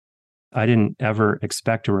I didn't ever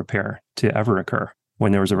expect a repair to ever occur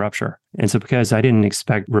when there was a rupture. And so because I didn't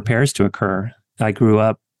expect repairs to occur, I grew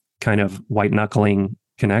up kind of white knuckling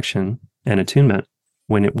connection and attunement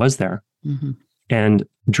when it was there. Mm-hmm. And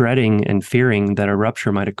dreading and fearing that a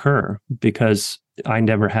rupture might occur because I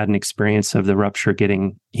never had an experience of the rupture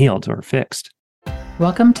getting healed or fixed.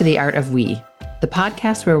 Welcome to The Art of We, the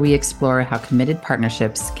podcast where we explore how committed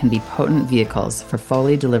partnerships can be potent vehicles for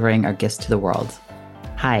fully delivering our gifts to the world.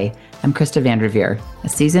 Hi, I'm Krista Vanderveer, a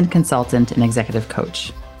seasoned consultant and executive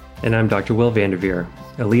coach. And I'm Dr. Will Vanderveer,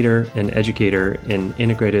 a leader and educator in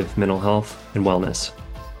integrative mental health and wellness.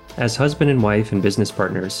 As husband and wife and business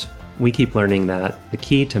partners, we keep learning that the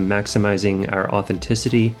key to maximizing our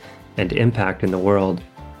authenticity and impact in the world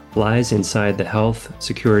lies inside the health,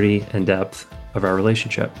 security, and depth of our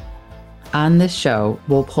relationship. On this show,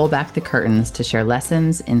 we'll pull back the curtains to share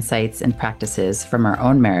lessons, insights, and practices from our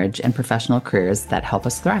own marriage and professional careers that help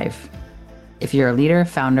us thrive. If you're a leader,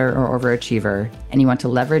 founder, or overachiever, and you want to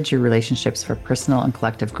leverage your relationships for personal and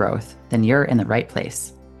collective growth, then you're in the right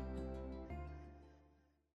place.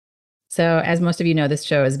 So, as most of you know, this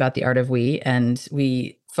show is about the art of we, and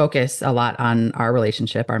we focus a lot on our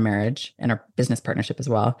relationship, our marriage, and our business partnership as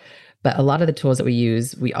well. But a lot of the tools that we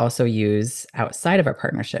use, we also use outside of our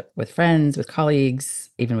partnership with friends, with colleagues,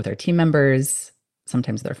 even with our team members,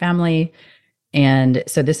 sometimes with our family. And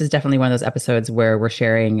so this is definitely one of those episodes where we're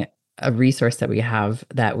sharing a resource that we have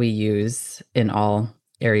that we use in all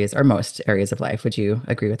areas or most areas of life. Would you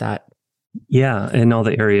agree with that? Yeah, in all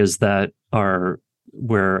the areas that are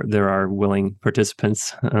where there are willing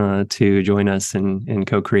participants to join us in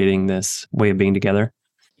co-creating this way of being together.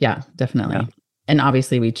 Yeah, definitely. Yeah. And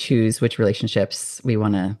obviously we choose which relationships we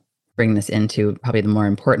want to bring this into, probably the more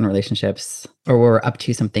important relationships, or we're up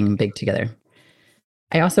to something big together.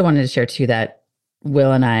 I also wanted to share too that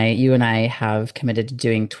Will and you and I have committed to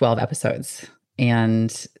doing 12 episodes,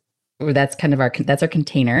 and that's kind of our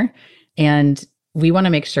container. And we want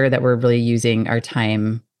to make sure that we're really using our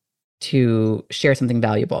time to share something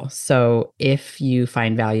valuable. So if you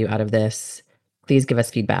find value out of this, please give us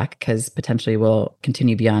feedback, because potentially we'll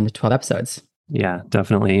continue beyond 12 episodes. Yeah,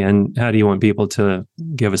 definitely. And how do you want people to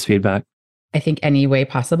give us feedback? I think any way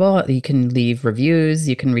possible. You can leave reviews.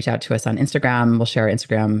 You can reach out to us on Instagram. We'll share our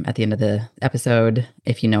Instagram at the end of the episode.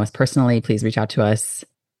 If you know us personally, please reach out to us.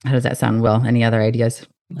 How does that sound, Will? Any other ideas?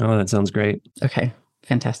 Oh, that sounds great. Okay,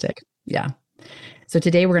 fantastic. Yeah. So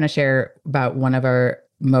today we're going to share about one of our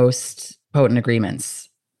most potent agreements,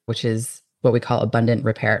 which is what we call abundant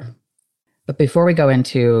repair. But before we go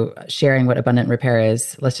into sharing what abundant repair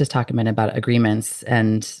is, let's just talk a minute about agreements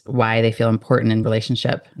and why they feel important in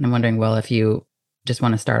relationship. And I'm wondering, Will, if you just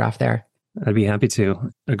want to start off there. I'd be happy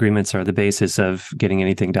to. Agreements are the basis of getting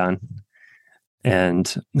anything done.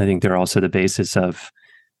 And I think they're also the basis of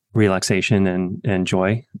relaxation and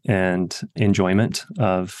joy and enjoyment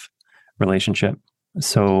of relationship.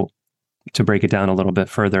 So to break it down a little bit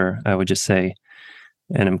further, I would just say,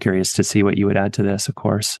 and I'm curious to see what you would add to this, of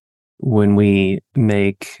course, when we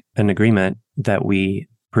make an agreement that we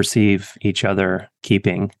perceive each other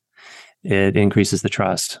keeping, it increases the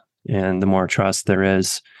trust. And the more trust there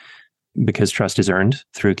is, because trust is earned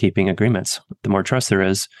through keeping agreements, the more trust there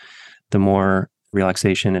is, the more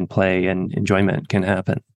relaxation and play and enjoyment can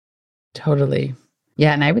happen. Totally.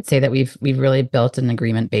 Yeah. And I would say that we've really built an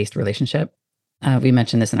agreement-based relationship. We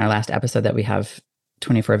mentioned this in our last episode that we have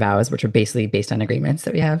 24 vows, which are basically based on agreements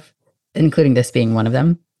that we have, including this being one of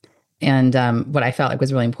them. And what I felt like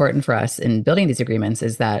was really important for us in building these agreements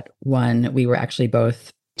is that, one, we were actually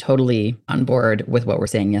both totally on board with what we're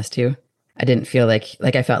saying yes to. I didn't feel like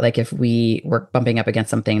I felt like if we were bumping up against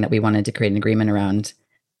something that we wanted to create an agreement around,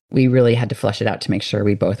 we really had to flesh it out to make sure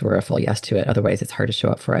we both were a full yes to it. Otherwise, it's hard to show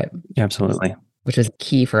up for it. Absolutely. Which was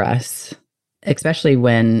key for us, especially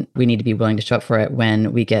when we need to be willing to show up for it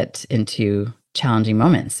when we get into challenging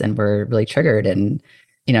moments and we're really triggered, and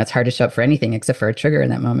it's hard to show up for anything except for a trigger in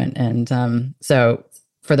that moment. And so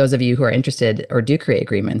for those of you who are interested or do create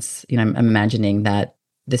agreements, I'm imagining that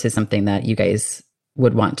this is something that you guys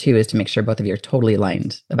would want too, is to make sure both of you are totally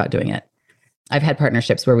aligned about doing it. I've had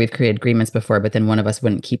partnerships where we've created agreements before, but then one of us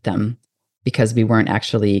wouldn't keep them because we weren't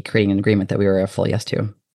actually creating an agreement that we were a full yes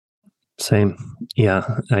to. Same.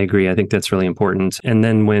 Yeah, I agree. I think that's really important. And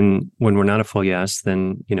then when we're not a full yes,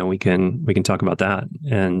 then, we can talk about that,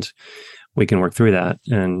 and we can work through that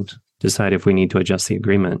and decide if we need to adjust the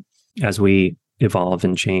agreement as we evolve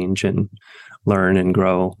and change and learn and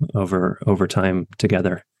grow over time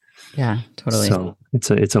together. Yeah, totally. So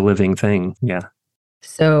it's a living thing. Yeah.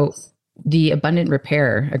 So the abundant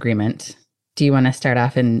repair agreement, do you want to start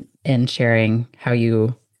off in sharing how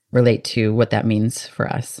you relate to what that means for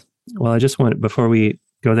us? Well, before we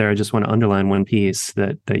go there, I just want to underline one piece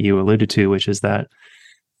that you alluded to, which is that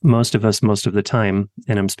most of us, most of the time,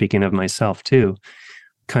 and I'm speaking of myself too,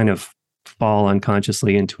 kind of fall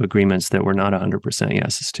unconsciously into agreements that we're not 100%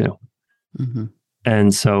 yeses to. Mm-hmm.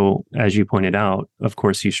 And so, as you pointed out, of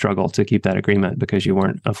course, you struggle to keep that agreement because you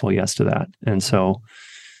weren't a full yes to that. And so,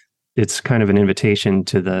 it's kind of an invitation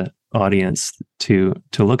to the audience to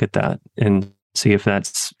look at that and see if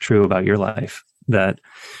that's true about your life, that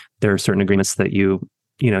there are certain agreements that you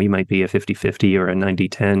might be a 50-50 or a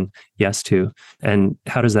 90-10 yes to. And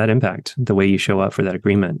how does that impact the way you show up for that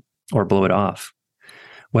agreement or blow it off?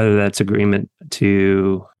 Whether that's agreement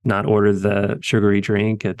to not order the sugary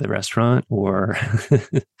drink at the restaurant, or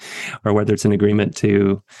or whether it's an agreement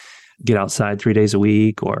to get outside 3 days a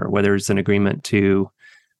week, or whether it's an agreement to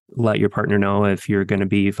let your partner know if you're going to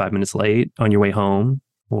be 5 minutes late on your way home,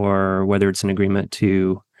 or whether it's an agreement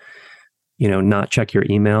to, not check your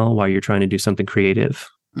email while you're trying to do something creative.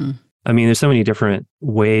 Mm. I mean, there's so many different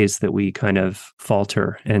ways that we kind of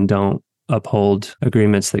falter and don't uphold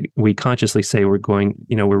agreements that we consciously say we're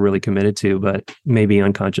really committed to, but maybe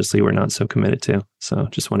unconsciously we're not so committed to. So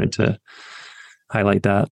just wanted to highlight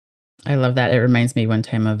that. I love that. It reminds me one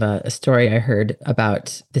time of a story I heard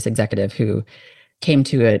about this executive who came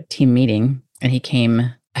to a team meeting, and he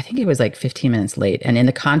came, I think it was like 15 minutes late. And in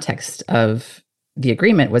the context of the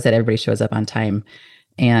agreement was that everybody shows up on time.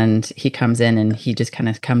 And he comes in, and he just kind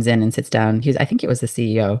of comes in and sits down. I think it was the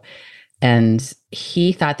CEO. And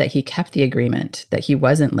he thought that he kept the agreement, that he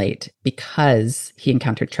wasn't late because he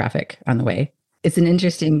encountered traffic on the way. It's an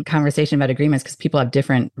interesting conversation about agreements because people have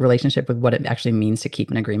different relationship with what it actually means to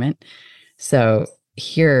keep an agreement. So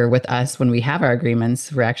here with us, when we have our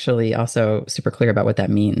agreements, we're actually also super clear about what that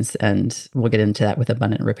means. And we'll get into that with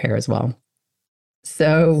abundant repair as well.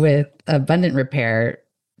 So with abundant repair,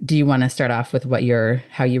 do you want to start off with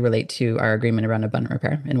how you relate to our agreement around abundant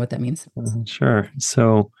repair and what that means? Sure.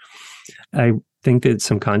 So I think that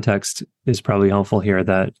some context is probably helpful here,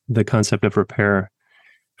 that the concept of repair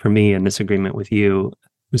for me in this agreement with you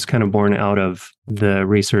was kind of born out of the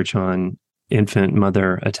research on infant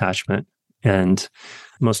mother attachment. And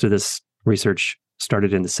most of this research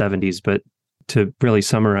started in the 70s, but to really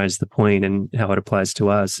summarize the point and how it applies to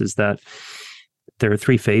us is that there are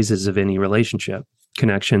 3 phases of any relationship: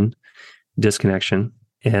 connection, disconnection,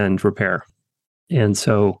 and repair. And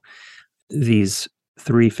so these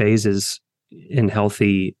 3 phases in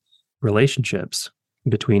healthy relationships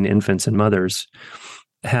between infants and mothers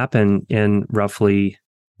happen in roughly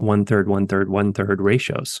 1/3, 1/3, 1/3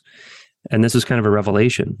 ratios. And this is kind of a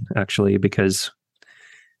revelation, actually, because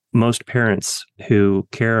most parents who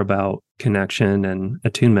care about connection and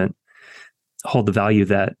attunement hold the value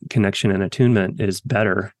that connection and attunement is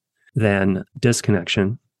better than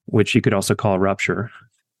disconnection, which you could also call rupture.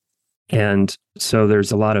 And so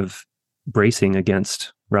there's a lot of bracing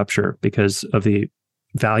against rupture because of the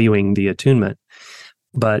valuing the attunement.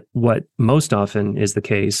 But what most often is the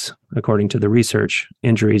case, according to the research,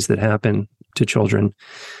 injuries that happen to children,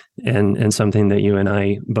 and something that you and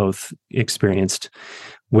I both experienced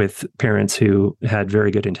with parents who had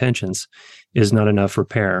very good intentions, is not enough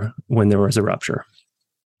repair when there was a rupture,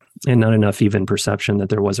 and not enough even perception that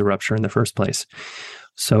there was a rupture in the first place.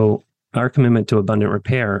 So our commitment to abundant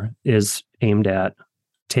repair is aimed at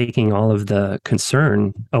taking all of the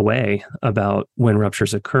concern away about when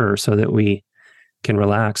ruptures occur so that we can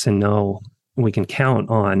relax and know we can count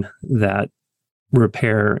on that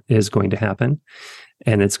repair is going to happen,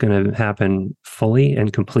 and it's going to happen fully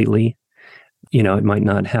and completely. It might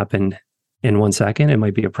not happen in 1 second. It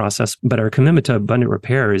might be a process, but our commitment to abundant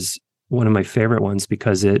repair is one of my favorite ones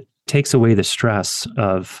because it takes away the stress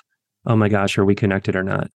of, oh my gosh, are we connected or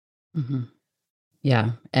not? Mm-hmm.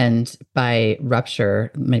 Yeah. And by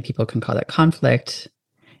rupture, many people can call that conflict.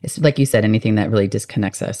 It's like you said, anything that really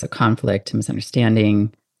disconnects us. So conflict,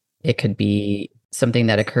 misunderstanding. It could be something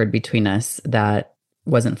that occurred between us that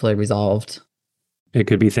wasn't fully resolved. It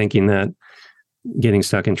could be thinking that getting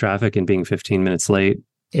stuck in traffic and being 15 minutes late,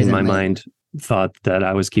 in my mind, thought that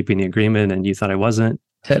I was keeping the agreement and you thought I wasn't.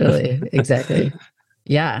 Totally. Exactly.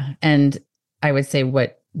 Yeah. And I would say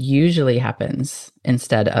what usually happens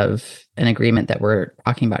instead of an agreement that we're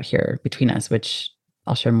talking about here between us, which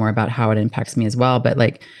I'll share more about how it impacts me as well. But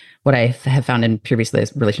like what I have found in previous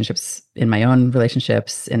relationships, in my own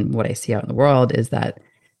relationships, and what I see out in the world is that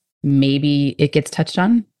maybe it gets touched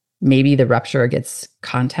on, maybe the rupture gets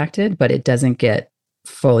contacted, but it doesn't get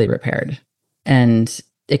fully repaired. And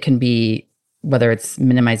it can be whether it's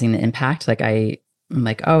minimizing the impact, like I'm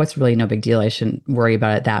like, oh, it's really no big deal. I shouldn't worry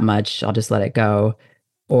about it that much. I'll just let it go.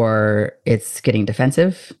 Or it's getting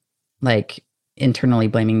defensive. Like internally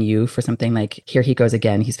blaming you for something, like, here he goes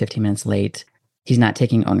again, he's 15 minutes late, he's not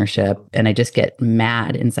taking ownership. And I just get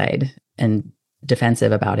mad inside and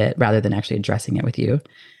defensive about it rather than actually addressing it with you.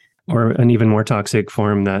 Or an even more toxic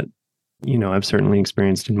form that, I've certainly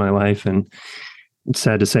experienced in my life. And it's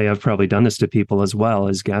sad to say I've probably done this to people as well,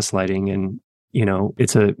 as gaslighting. And,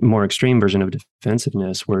 it's a more extreme version of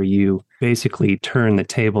defensiveness where you basically turn the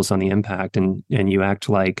tables on the impact and you act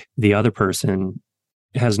like the other person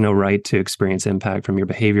has no right to experience impact from your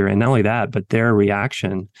behavior. And not only that, but their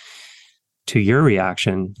reaction to your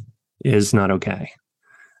reaction is not okay.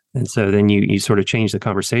 And so then you sort of change the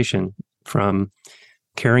conversation from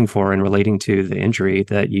caring for and relating to the injury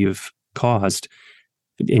that you've caused,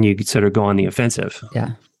 and you sort of go on the offensive.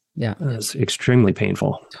 Yeah. Yeah. It's extremely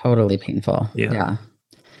painful. Totally painful. Yeah. Yeah.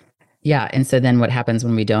 Yeah. And so then what happens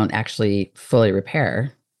when we don't actually fully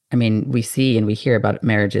repair? I mean, we see and we hear about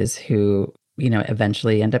marriages who,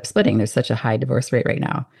 eventually end up splitting. There's such a high divorce rate right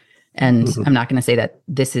now. And I'm not going to say that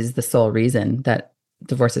this is the sole reason that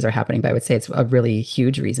divorces are happening, but I would say it's a really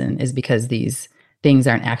huge reason, is because these things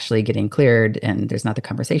aren't actually getting cleared and there's not the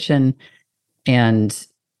conversation. And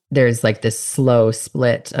there's like this slow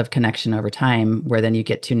split of connection over time where then you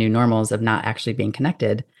get to new normals of not actually being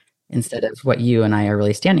connected instead of what you and I are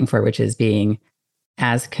really standing for, which is being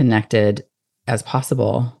as connected as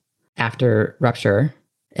possible after rupture.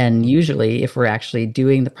 And usually if we're actually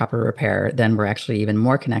doing the proper repair, then we're actually even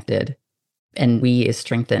more connected and we is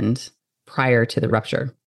strengthened prior to the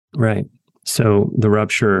rupture. Right. So the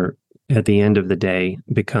rupture at the end of the day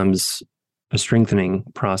becomes a strengthening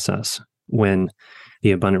process when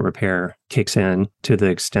the abundant repair kicks in, to the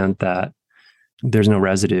extent that there's no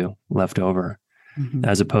residue left over,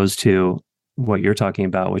 as opposed to what you're talking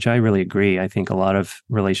about, which I really agree. I think a lot of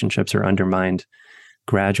relationships are undermined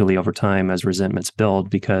gradually over time as resentments build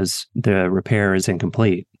because the repair is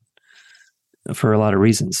incomplete for a lot of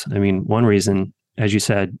reasons. I mean, one reason, as you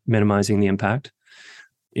said, minimizing the impact.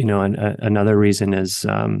 And another reason is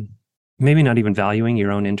maybe not even valuing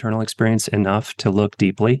your own internal experience enough to look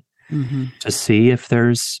deeply to see if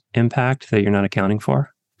there's impact that you're not accounting for.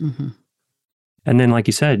 And then, like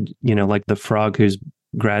you said, like the frog who's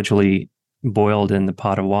gradually boiled in the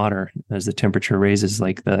pot of water as the temperature raises,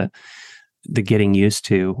 like the getting used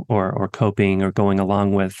to or coping or going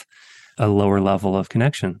along with a lower level of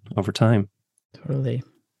connection over time. Totally.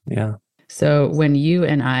 Yeah. So when you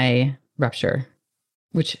and I rupture,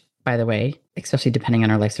 which, by the way, especially depending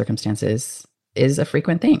on our life circumstances, is a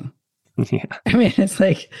frequent thing. Yeah. I mean, it's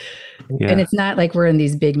like, and it's not like we're in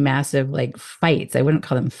these big, massive like fights. I wouldn't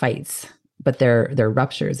call them fights, but they're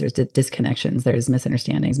ruptures. There's disconnections. There's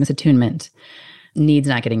misunderstandings, misattunement, needs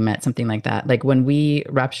not getting met, something like that. Like when we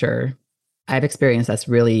rupture, I've experienced us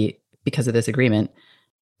really, because of this agreement,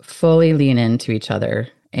 fully lean into each other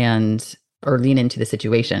or lean into the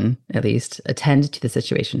situation, at least attend to the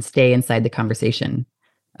situation, stay inside the conversation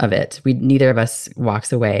of it. Neither of us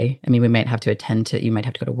walks away. I mean, we might have to attend to, you might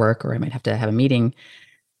have to go to work, or I might have to have a meeting,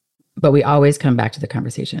 but we always come back to the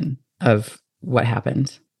conversation of what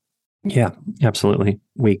happened. Yeah, absolutely.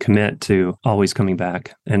 We commit to always coming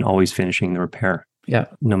back and always finishing the repair. Yeah.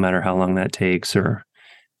 No matter how long that takes or,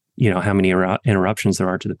 how many interruptions there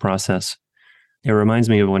are to the process. It reminds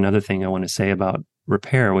me of one other thing I want to say about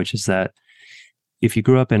repair, which is that if you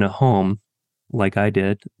grew up in a home like I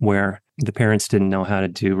did, where the parents didn't know how to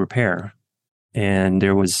do repair and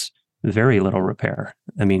there was very little repair.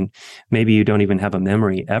 I mean, maybe you don't even have a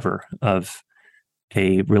memory ever of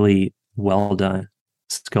a really well done,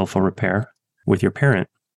 skillful repair with your parent,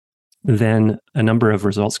 then a number of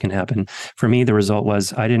results can happen. For me, the result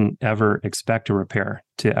was I didn't ever expect a repair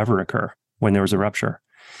to ever occur when there was a rupture.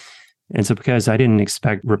 And so because I didn't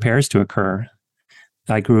expect repairs to occur,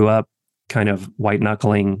 I grew up kind of white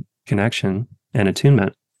knuckling connection and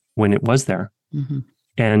attunement when it was there,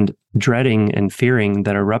 and dreading and fearing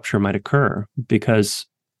that a rupture might occur because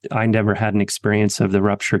I never had an experience of the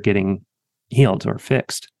rupture getting healed or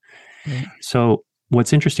fixed. Right. So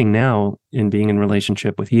what's interesting now in being in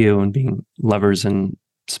relationship with you and being lovers and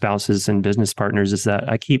spouses and business partners is that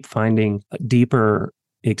I keep finding deeper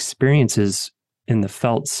experiences in the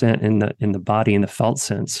felt sense, in the body, in the felt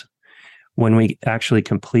sense, when we actually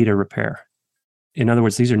complete a repair. In other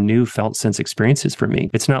words, these are new felt sense experiences for me.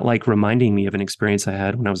 It's not like reminding me of an experience I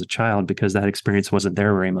had when I was a child, because that experience wasn't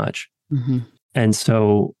there very much. And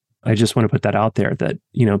so I just want to put that out there that,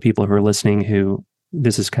 people who are listening who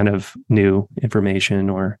this is kind of new information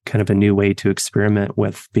or kind of a new way to experiment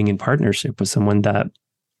with being in partnership with someone, that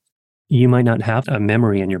you might not have a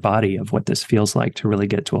memory in your body of what this feels like to really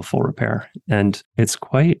get to a full repair. And it's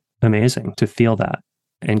quite amazing to feel that.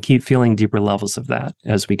 and keep feeling deeper levels of that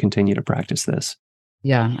as we continue to practice this.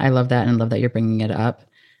 Yeah, I love that and love that you're bringing it up.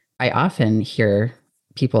 I often hear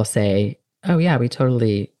people say, oh, yeah, we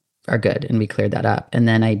totally are good and we cleared that up. And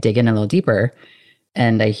then I dig in a little deeper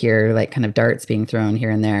and I hear like kind of darts being thrown here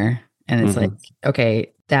and there. And it's like,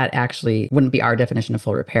 okay, that actually wouldn't be our definition of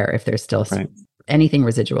full repair if there's still anything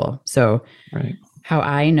residual. So, how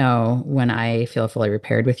I know when I feel fully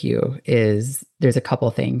repaired with you is there's a couple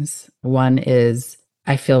things. One is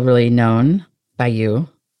I feel really known by you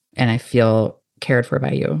and I feel cared for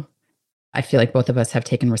by you. I feel like both of us have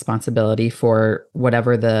taken responsibility for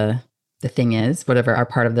whatever the thing is, whatever our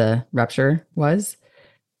part of the rupture was.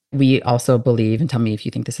 We also believe, and tell me if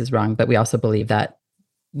you think this is wrong, but we also believe that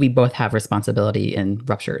we both have responsibility in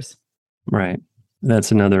ruptures. Right.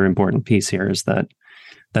 That's another important piece here, is that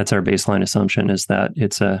that's our baseline assumption, is that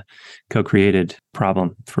it's a co-created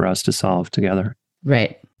problem for us to solve together.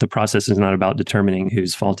 Right. The process is not about determining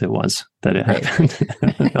whose fault it was that it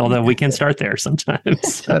happened, although we can start there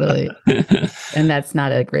sometimes. Totally. And that's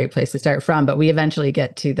not a great place to start from, but we eventually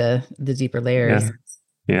get to the deeper layers.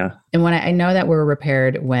 Yeah. And when I know that we're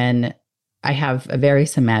repaired when I have a very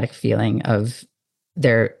somatic feeling of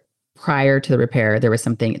there prior to the repair, there's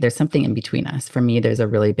something in between us. For me, there's a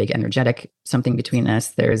really big energetic something between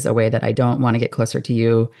us. There's a way that I don't want to get closer to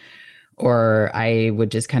you, or I would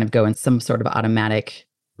just kind of go in some sort of automatic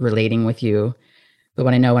relating with you. But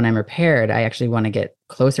when I know when I'm repaired, I actually want to get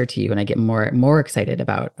closer to you and I get more excited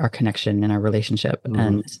about our connection and our relationship.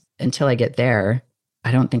 And until I get there,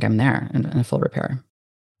 I don't think I'm there in a full repair.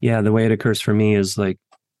 Yeah, the way it occurs for me is like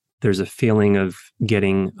there's a feeling of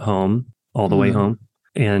getting home, all the way home.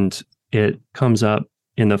 And it comes up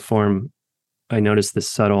in the form, I notice this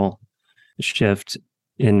subtle shift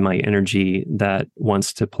in my energy that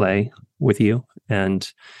wants to play with you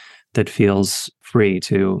and that feels free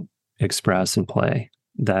to express and play,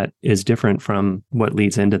 that is different from what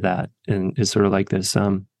leads into that, and is sort of like this,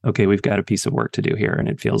 okay, we've got a piece of work to do here. And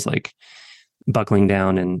it feels like buckling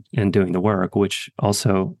down and doing the work, which I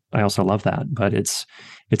also love that, but it's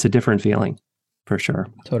a different feeling for sure.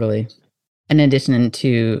 Totally. In addition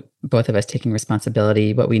to both of us taking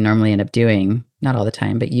responsibility, what we normally end up doing, not all the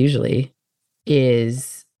time, but usually,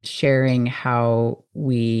 is sharing how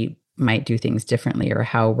we might do things differently or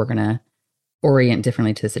how we're going to orient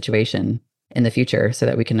differently to the situation in the future so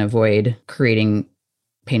that we can avoid creating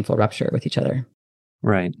painful rupture with each other.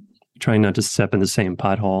 Right. Trying not to step in the same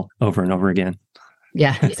pothole over and over again.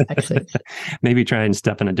 Yeah, exactly. Maybe try and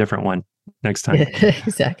step in a different one next time.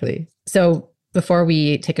 Exactly. So before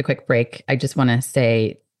we take a quick break, I just want to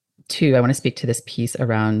say, I want to speak to this piece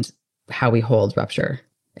around how we hold rupture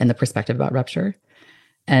and the perspective about rupture.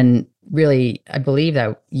 And really, I believe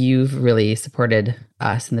that you've really supported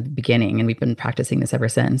us in the beginning, and we've been practicing this ever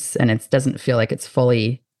since. And it doesn't feel like it's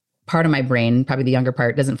fully part of my brain, probably the younger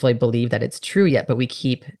part, doesn't fully believe that it's true yet, but we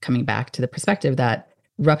keep coming back to the perspective that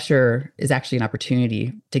rupture is actually an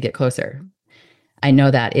opportunity to get closer. I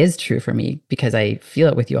know that is true for me because I feel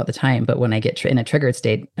it with you all the time. But when I get in a triggered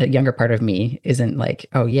state, a younger part of me isn't like,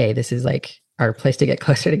 oh, yay, this is like our place to get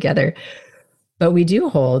closer together. But we do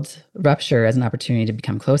hold rupture as an opportunity to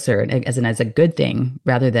become closer, and as a good thing,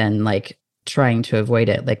 rather than like trying to avoid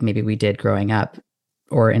it, like maybe we did growing up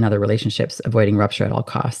or in other relationships, avoiding rupture at all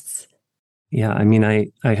costs. Yeah, I mean, I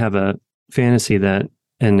have a fantasy that,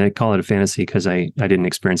 and I call it a fantasy because I didn't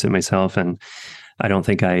experience it myself, and I don't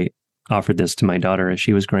think I offered this to my daughter as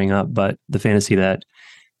she was growing up, but the fantasy that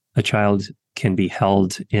a child can be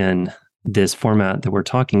held in this format that we're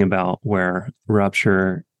talking about, where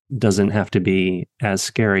rupture doesn't have to be as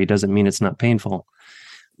scary, doesn't mean it's not painful,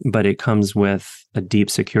 but it comes with a deep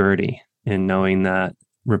security in knowing that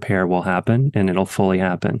repair will happen and it'll fully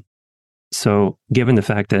happen. So given the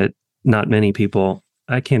fact that not many people,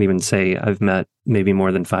 I can't even say I've met maybe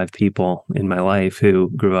more than 5 people in my life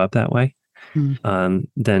who grew up that way,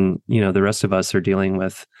 then, the rest of us are dealing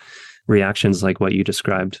with reactions like what you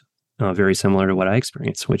described, very similar to what I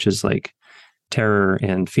experienced, which is like terror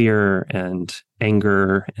and fear and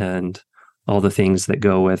anger and all the things that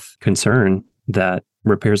go with concern that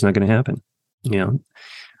repair is not going to happen.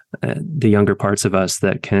 The younger parts of us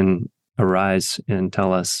that can arise and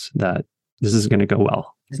tell us that this is going to go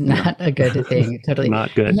well. It's not a good thing. Totally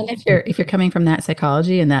not good. And then if you're coming from that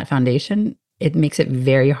psychology and that foundation, it makes it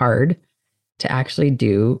very hard to actually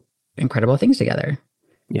do incredible things together.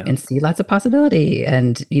 Yeah. And see lots of possibility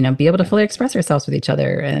and, be able to fully express ourselves with each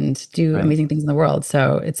other and do amazing things in the world.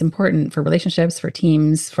 So it's important for relationships, for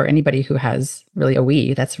teams, for anybody who has really a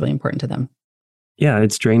we, that's really important to them. Yeah,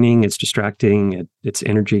 it's draining, it's distracting, it's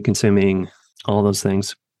energy consuming, all those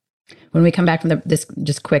things. When we come back from this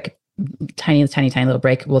just quick tiny little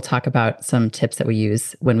break. We'll talk about some tips that we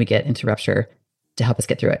use when we get into rupture to help us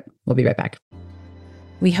get through it. We'll be right back.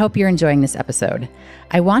 We hope you're enjoying this episode.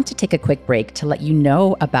 I want to take a quick break to let you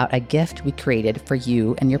know about a gift we created for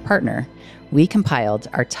you and your partner. We compiled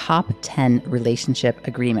our top 10 relationship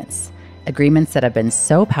agreements that have been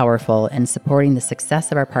so powerful in supporting the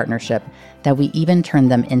success of our partnership that we even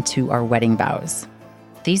turned them into our wedding vows.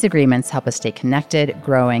 These agreements help us stay connected,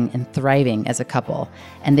 growing, and thriving as a couple,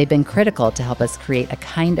 and they've been critical to help us create a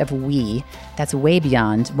kind of we that's way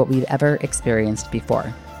beyond what we've ever experienced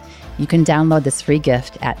before. You can download this free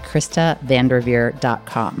gift at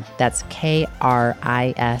KristaVanderveer.com. That's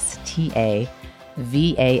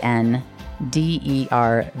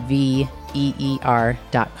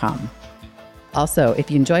KristaVanderveer.com. Also, if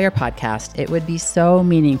you enjoy our podcast, it would be so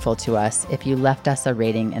meaningful to us if you left us a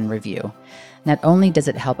rating and review. Not only does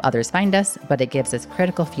it help others find us, but it gives us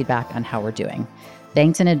critical feedback on how we're doing.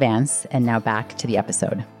 Thanks in advance, and now back to the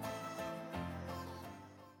episode.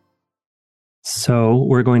 So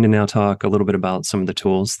we're going to now talk a little bit about some of the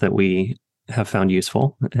tools that we have found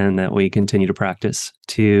useful and that we continue to practice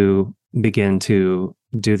to begin to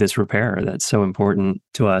do this repair that's so important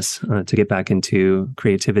to us, to get back into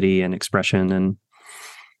creativity and expression. And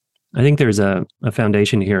I think there's a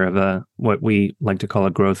foundation here of what we like to call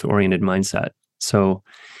a growth-oriented mindset. So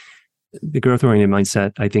the growth-oriented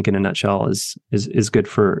mindset, I think in a nutshell, is good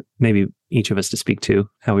for maybe each of us to speak to,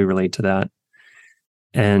 how we relate to that.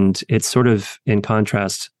 And it's sort of in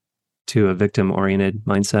contrast to a victim-oriented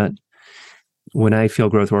mindset. When I feel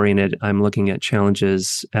growth-oriented, I'm looking at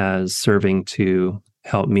challenges as serving to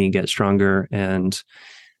help me get stronger and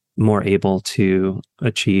more able to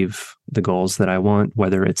achieve the goals that I want,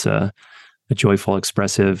 whether it's a joyful,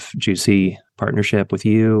 expressive, juicy partnership with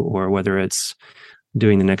you, or whether it's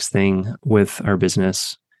doing the next thing with our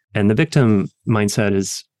business. And the victim mindset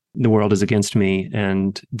is the world is against me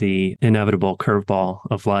and the inevitable curveball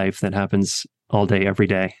of life that happens all day, every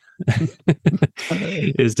day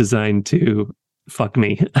is designed to fuck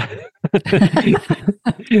me.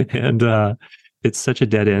 And it's such a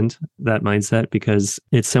dead end, that mindset, because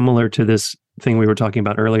it's similar to this thing we were talking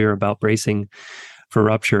about earlier about bracing for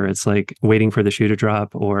rupture. It's like waiting for the shoe to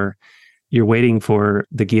drop, or you're waiting for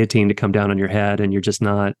the guillotine to come down on your head, and you're just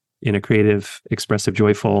not in a creative, expressive,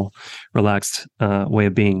 joyful, relaxed way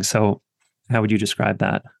of being. So how would you describe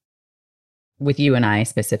that? With you and I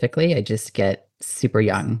specifically, I just get super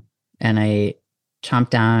young and I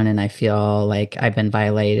chomp down and I feel like I've been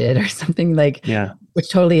violated or something, like, yeah,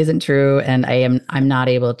 which totally isn't true. And I'm not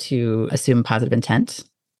able to assume positive intent.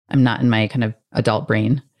 I'm not in my kind of adult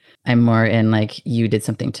brain. I'm more in like, you did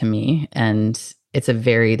something to me. And there's a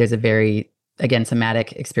very, again,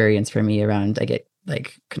 somatic experience for me around, I get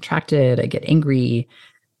like contracted, I get angry,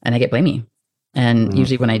 and I get blamey. And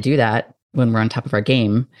usually when I do that, when we're on top of our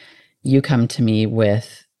game, you come to me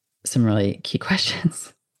with some really key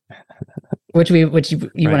questions, which you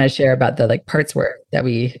right. want to share about the like parts work that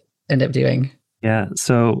we end up doing. Yeah.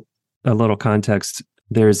 So a little context,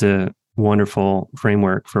 there's a wonderful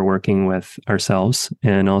framework for working with ourselves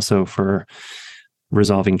and also for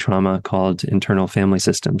resolving trauma called internal family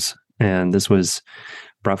systems. And this was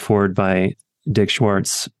brought forward by Dick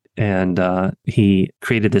Schwartz. And he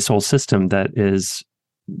created this whole system that is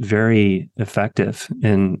very effective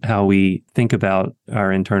in how we think about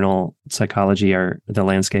our internal psychology, the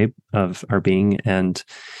landscape of our being, and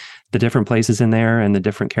the different places in there and the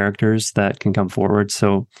different characters that can come forward.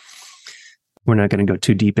 So we're not going to go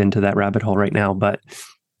too deep into that rabbit hole right now, but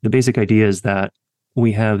the basic idea is that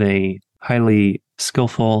we have a highly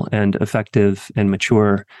skillful and effective and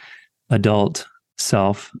mature adult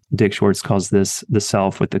self. Dick Schwartz calls this the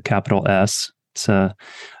self with the capital S. It's a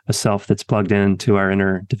self that's plugged into our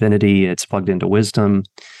inner divinity. It's plugged into wisdom.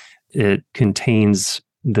 It contains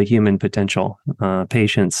the human potential,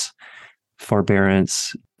 patience,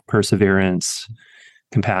 forbearance, perseverance,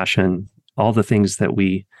 compassion, all the things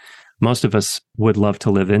that most of us would love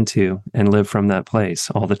to live into and live from that place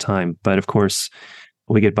all the time. But of course,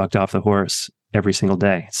 we get bucked off the horse every single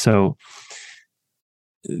day. So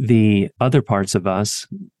the other parts of us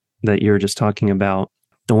that you're just talking about,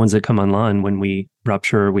 the ones that come online when we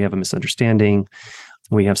rupture, we have a misunderstanding,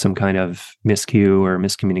 we have some kind of miscue or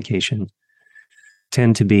miscommunication,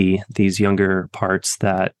 tend to be these younger parts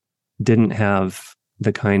that didn't have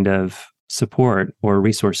the kind of support or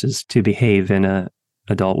resources to behave in an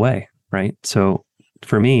adult way, right? So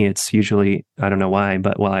for me, it's usually, I don't know why,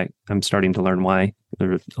 but I'm starting to learn why.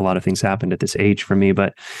 There a lot of things happened at this age for me,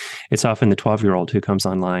 but it's often the 12-year-old who comes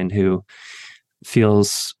online who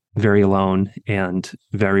feels very alone and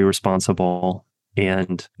very responsible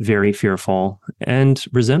and very fearful and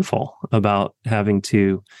resentful about having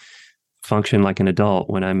to function like an adult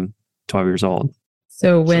when I'm 12 years old.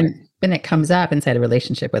 So when it comes up inside a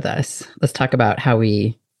relationship with us, let's talk about how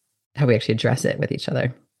we actually address it with each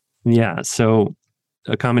other. Yeah. So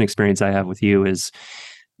a common experience I have with you is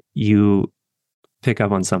you pick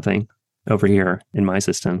up on something over here in my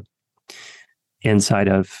system inside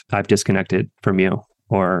of I've disconnected from you,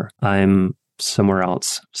 or I'm somewhere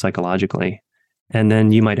else psychologically. And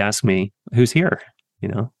then you might ask me, who's here?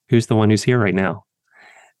 Who's the one who's here right now?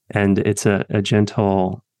 And it's a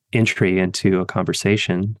gentle entry into a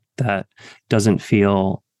conversation that doesn't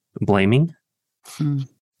feel blaming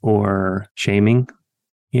or shaming,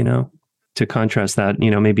 To contrast that,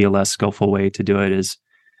 maybe a less skillful way to do it is,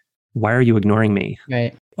 why are you ignoring me?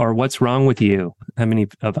 Right. Or what's wrong with you? How many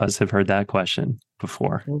of us have heard that question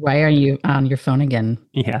before? Why are you on your phone again?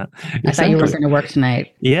 Yeah. Exactly. I thought you weren't going to work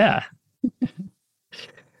tonight. Yeah.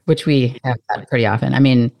 Which we have that pretty often. I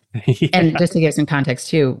mean, yeah. And just to give some context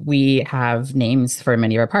too, we have names for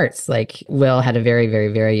many of our parts. Like Will had a very, very,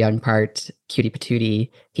 very young part, Cutie Patootie.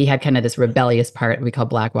 He had kind of this rebellious part we call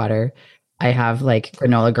Blackwater. I have like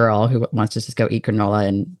Granola Girl who wants to just go eat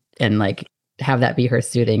granola and like have that be her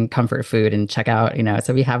soothing comfort food and check out,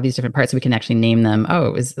 So we have these different parts so we can actually name them. Oh,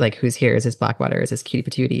 it was like, who's here? Is this Blackwater? Is this Cutie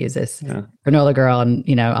Patootie? Is this Granola Girl?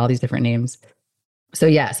 And, all these different names. So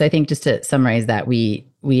I think just to summarize that, we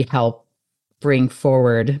help bring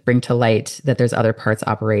to light that there's other parts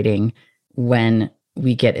operating when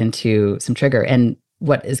we get into some trigger. And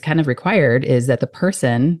what is kind of required is that the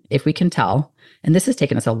person, if we can tell, and this has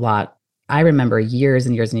taken us a lot. I remember years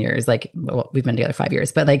and years and years, we've been together 5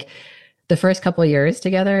 years, but like the first couple of years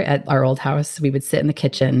together at our old house, we would sit in the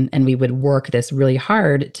kitchen and we would work this really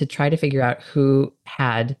hard to try to figure out who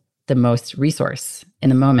had the most resource in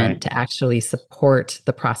the moment to actually support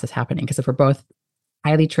the process happening. Because if we're both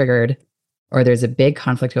highly triggered or there's a big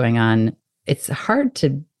conflict going on, it's hard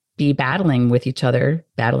to be battling with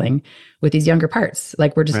these younger parts.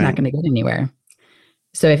 Like we're just not going to get anywhere.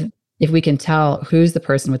 So if we can tell who's the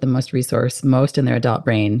person with the most resource, most in their adult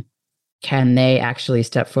brain, can they actually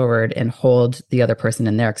step forward and hold the other person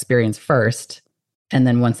in their experience first? And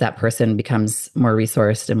then once that person becomes more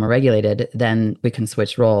resourced and more regulated, then we can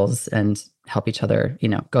switch roles and help each other,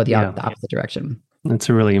 go the opposite direction. That's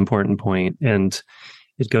a really important point. And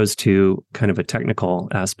it goes to kind of a technical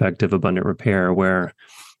aspect of abundant repair, where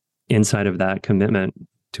inside of that commitment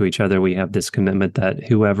to each other, we have this commitment that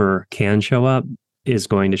whoever can show up is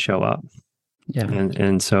going to show up. Yeah.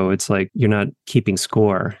 And so it's like, you're not keeping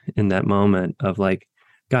score in that moment of like,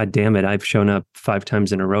 God damn it, I've shown up 5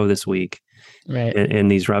 times in a row this week in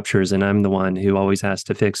these ruptures, and I'm the one who always has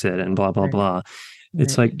to fix it and blah, blah, blah.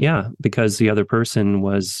 It's like, because the other person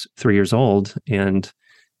was 3 years old and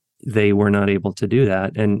they were not able to do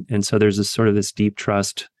that. And so there's this deep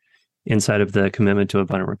trust inside of the commitment to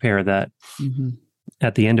abundant repair that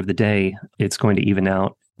at the end of the day, it's going to even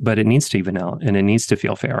out, but it needs to even out and it needs to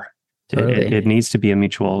feel fair. Totally. It needs to be a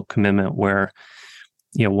mutual commitment where,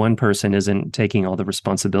 one person isn't taking all the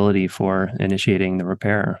responsibility for initiating the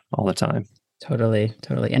repair all the time. Totally.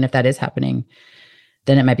 And if that is happening,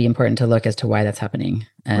 then it might be important to look as to why that's happening.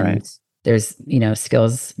 And there's,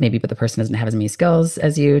 skills, maybe, but the person doesn't have as many skills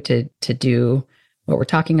as you to do what we're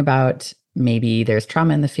talking about. Maybe there's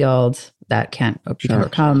trauma in the field that can't be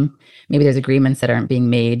overcome. Maybe there's agreements that aren't being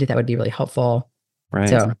made that would be really helpful. Right.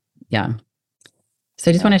 So, So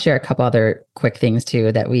I just want to share a couple other quick things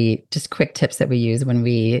too, quick tips that we use when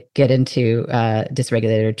we get into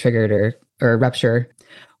dysregulated or triggered or rupture.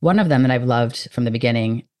 One of them that I've loved from the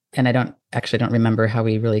beginning, and I don't remember how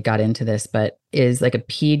we really got into this, but is like a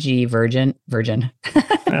PG virgin.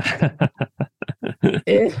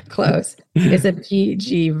 Close. It's a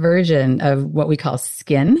PG version of what we call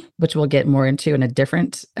skin, which we'll get more into in a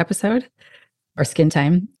different episode, or skin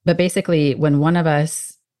time. But basically, when one of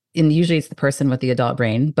us, and usually it's the person with the adult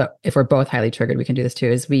brain, but if we're both highly triggered, we can do this too,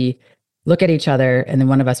 is we look at each other and then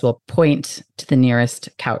one of us will point to the nearest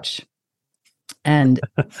couch. And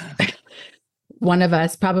one of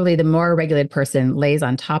us, probably the more regulated person, lays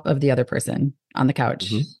on top of the other person on the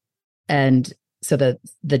couch. And so the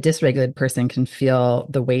dysregulated person can feel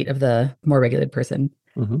the weight of the more regulated person.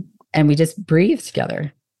 And we just breathe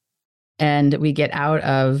together. And we get out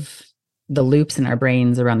of the loops in our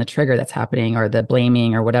brains around the trigger that's happening, or the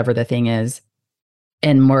blaming, or whatever the thing is,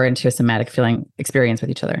 and more into a somatic feeling experience with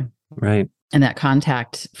each other. Right. And that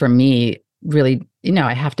contact for me really,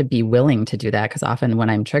 I have to be willing to do that, because often when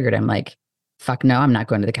I'm triggered, I'm like, fuck no, I'm not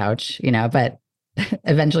going to the couch, but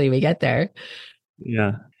eventually we get there.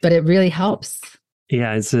 Yeah. But it really helps.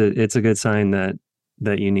 Yeah. It's a good sign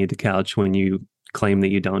that you need the couch when you claim that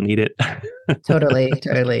you don't need it. Totally,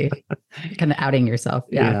 totally. Kind of outing yourself.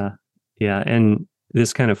 Yeah. Yeah. Yeah. And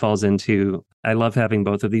this kind of falls into, I love having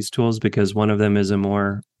both of these tools because one of them is a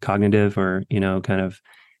more cognitive or, kind of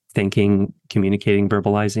thinking, communicating,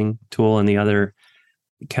 verbalizing tool. And the other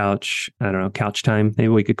couch time, maybe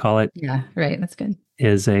we could call it. Yeah. Right. That's good.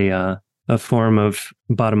 Is a form of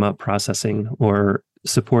bottom up processing or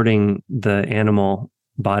supporting the animal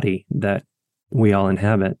body that we all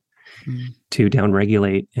inhabit to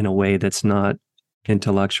downregulate in a way that's not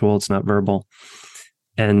intellectual, it's not verbal.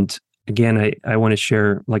 And again, I want to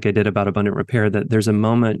share, like I did about abundant repair, that there's a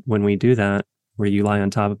moment when we do that, where you lie on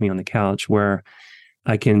top of me on the couch, where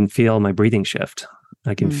I can feel my breathing shift.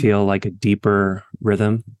 I can feel like a deeper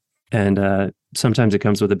rhythm. And sometimes it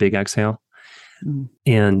comes with a big exhale.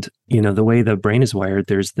 And, the way the brain is wired,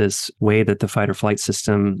 there's this way that the fight or flight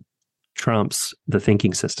system trumps the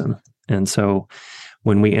thinking system. And so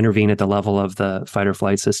when we intervene at the level of the fight or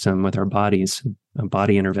flight system with our bodies, a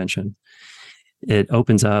body intervention, it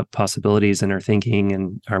opens up possibilities in our thinking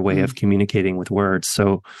and our way of communicating with words.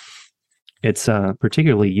 So it's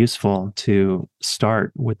particularly useful to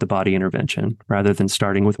start with the body intervention rather than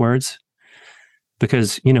starting with words,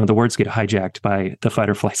 because, the words get hijacked by the fight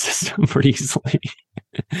or flight system pretty easily.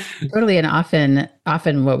 Totally. And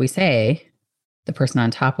often what we say, the person on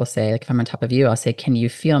top will say, like if I'm on top of you, I'll say, can you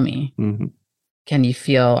feel me? Mm-hmm. Can you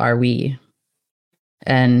feel our we?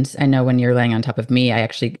 And I know when you're laying on top of me, I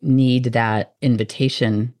actually need that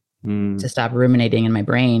invitation to stop ruminating in my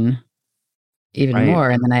brain even more.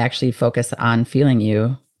 And then I actually focus on feeling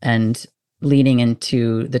you and leaning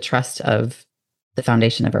into the trust of the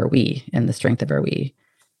foundation of our we and the strength of our we.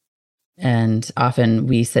 And often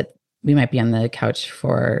we might be on the couch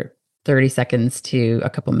for 30 seconds to a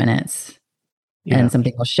couple minutes and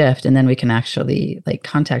something will shift. And then we can actually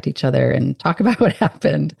contact each other and talk about what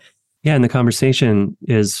happened. Yeah. And the conversation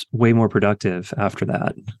is way more productive after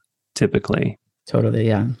that, typically. Totally.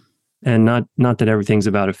 Yeah. And not that everything's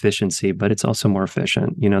about efficiency, but it's also more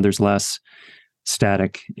efficient. There's less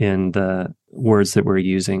static in the words that we're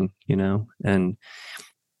using, and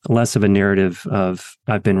less of a narrative of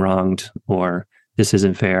I've been wronged or this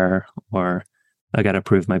isn't fair or I got to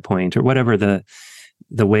prove my point or whatever the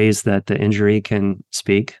ways that the injury can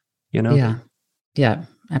speak, Yeah. Yeah,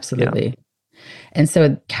 absolutely. Yeah. And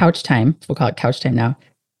so couch time, we'll call it couch time now.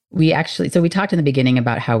 We talked in the beginning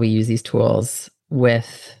about how we use these tools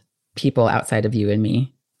with people outside of you and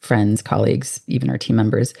me, friends, colleagues, even our team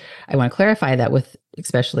members. I want to clarify that with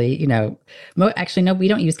especially, actually, no, we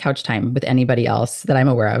don't use couch time with anybody else that I'm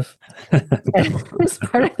aware of. It's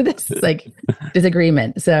part of this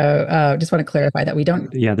disagreement. So just want to clarify that we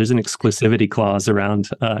don't. Yeah, there's an exclusivity clause around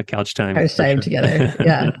couch time. Couch time together.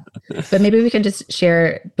 Yeah. But maybe we can just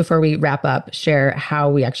share, before we wrap up, share how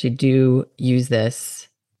we actually do use this.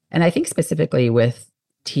 And I think specifically with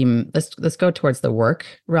team, let's go towards the work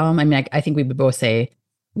realm. I mean, I think we would both say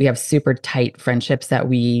we have super tight friendships that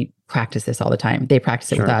we practice this all the time. They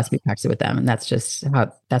practice it with us, we practice it with them. And that's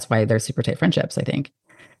why they're super tight friendships, I think.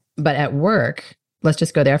 But at work, let's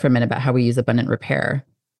just go there for a minute about how we use abundant repair.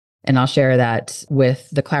 And I'll share that with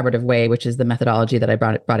the collaborative way, which is the methodology that I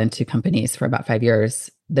brought into companies for about 5 years.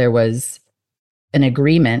 There was an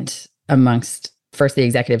agreement amongst first the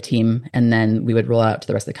executive team, and then we would roll out to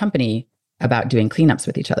the rest of the company about doing cleanups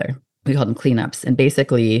with each other. We called them cleanups. And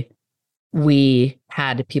basically, we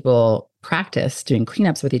had people practice doing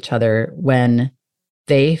cleanups with each other when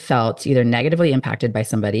they felt either negatively impacted by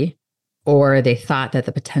somebody or they thought that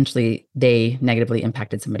potentially they negatively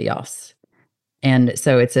impacted somebody else. And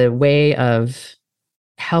so it's a way of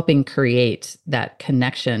helping create that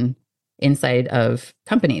connection inside of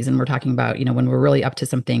companies. And we're talking about, when we're really up to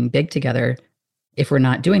something big together, if we're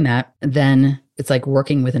not doing that, then it's like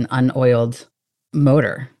working with an unoiled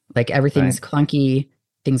motor. Like everything's clunky,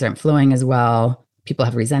 things aren't flowing as well. People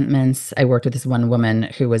have resentments. I worked with this one woman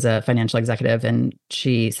who was a financial executive, and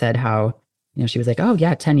she said how, she was like, oh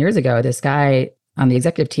yeah, 10 years ago, this guy on the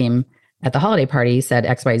executive team at the holiday party said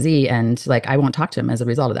XYZ, and I won't talk to him as a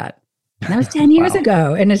result of that. And that was 10 years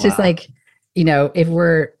ago. And it's just if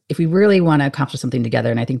we really want to accomplish something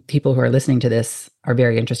together, and I think people who are listening to this are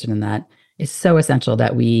very interested in that, it's so essential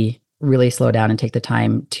that we really slow down and take the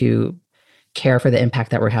time to care for the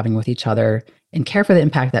impact that we're having with each other and care for the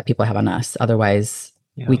impact that people have on us. Otherwise,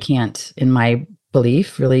 we can't, in my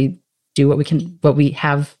belief, really do what we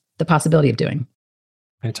have the possibility of doing.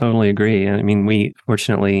 I totally agree. I mean, we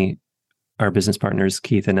fortunately, our business partners,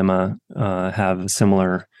 Keith and Emma,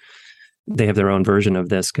 they have their own version of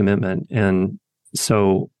this commitment. And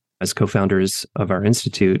so as co-founders of our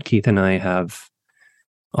institute, Keith and I have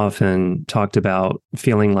often talked about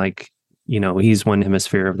feeling like, he's one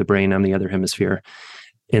hemisphere of the brain, I'm the other hemisphere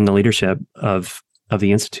in the leadership of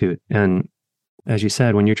the Institute. And as you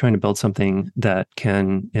said, when you're trying to build something that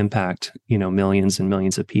can impact, millions and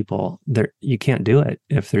millions of people, you can't do it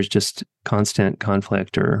if there's just constant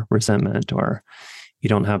conflict or resentment, or you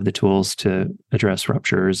don't have the tools to address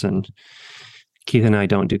ruptures. And Keith and I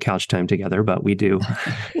don't do couch time together, but we do.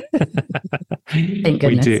 Thank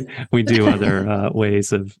goodness. We do other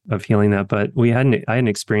ways of healing that. But I had an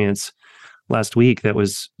experience last week that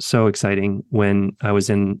was so exciting when I was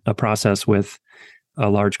in a process with a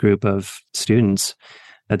large group of students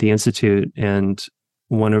at the Institute, and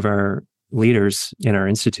one of our leaders in our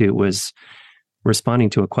Institute was responding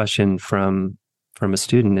to a question from a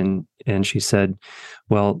student, and she said,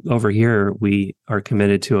 well, over here we are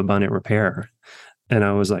committed to abundant repair. And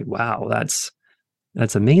I was like, wow, that's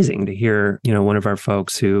amazing to hear, one of our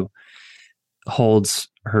folks who holds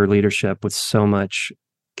her leadership with so much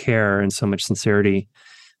care and so much sincerity,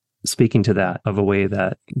 speaking to that of a way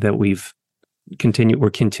that we're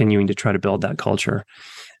continuing to try to build that culture.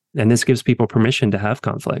 And this gives people permission to have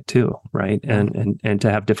conflict too, right? And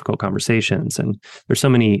to have difficult conversations. And there's so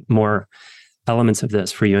many more elements of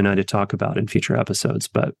this for you and I to talk about in future episodes,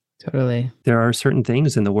 but totally, there are certain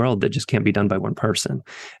things in the world that just can't be done by one person.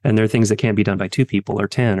 And there are things that can't be done by 2 people or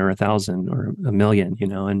 10 or 1,000 or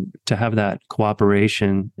 1,000,000, and to have that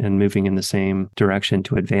cooperation and moving in the same direction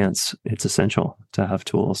to advance, it's essential to have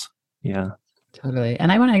tools. Yeah. Totally.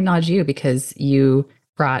 And I want to acknowledge you because you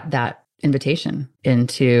brought that invitation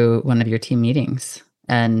into one of your team meetings,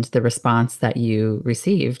 and the response that you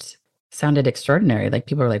received sounded extraordinary. Like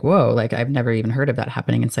people were like, whoa, like I've never even heard of that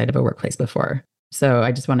happening inside of a workplace before. So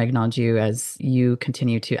I just want to acknowledge you as you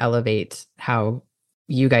continue to elevate how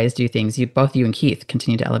you guys do things. Both you and Keith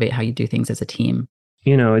continue to elevate how you do things as a team.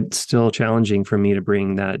 It's still challenging for me to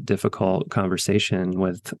bring that difficult conversation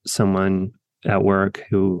with someone at work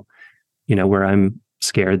who, where I'm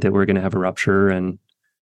scared that we're going to have a rupture, and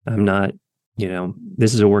I'm not,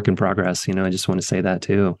 this is a work in progress. I just want to say that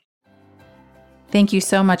too. Thank you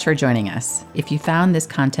so much for joining us. If you found this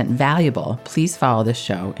content valuable, please follow this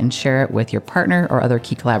show and share it with your partner or other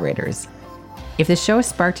key collaborators. If this show has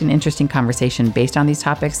sparked an interesting conversation based on these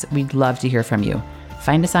topics, we'd love to hear from you.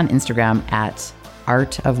 Find us on Instagram at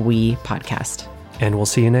Art of We Podcast. And we'll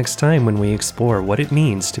see you next time when we explore what it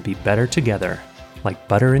means to be better together, like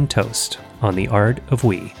butter and toast on the Art of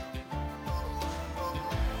We.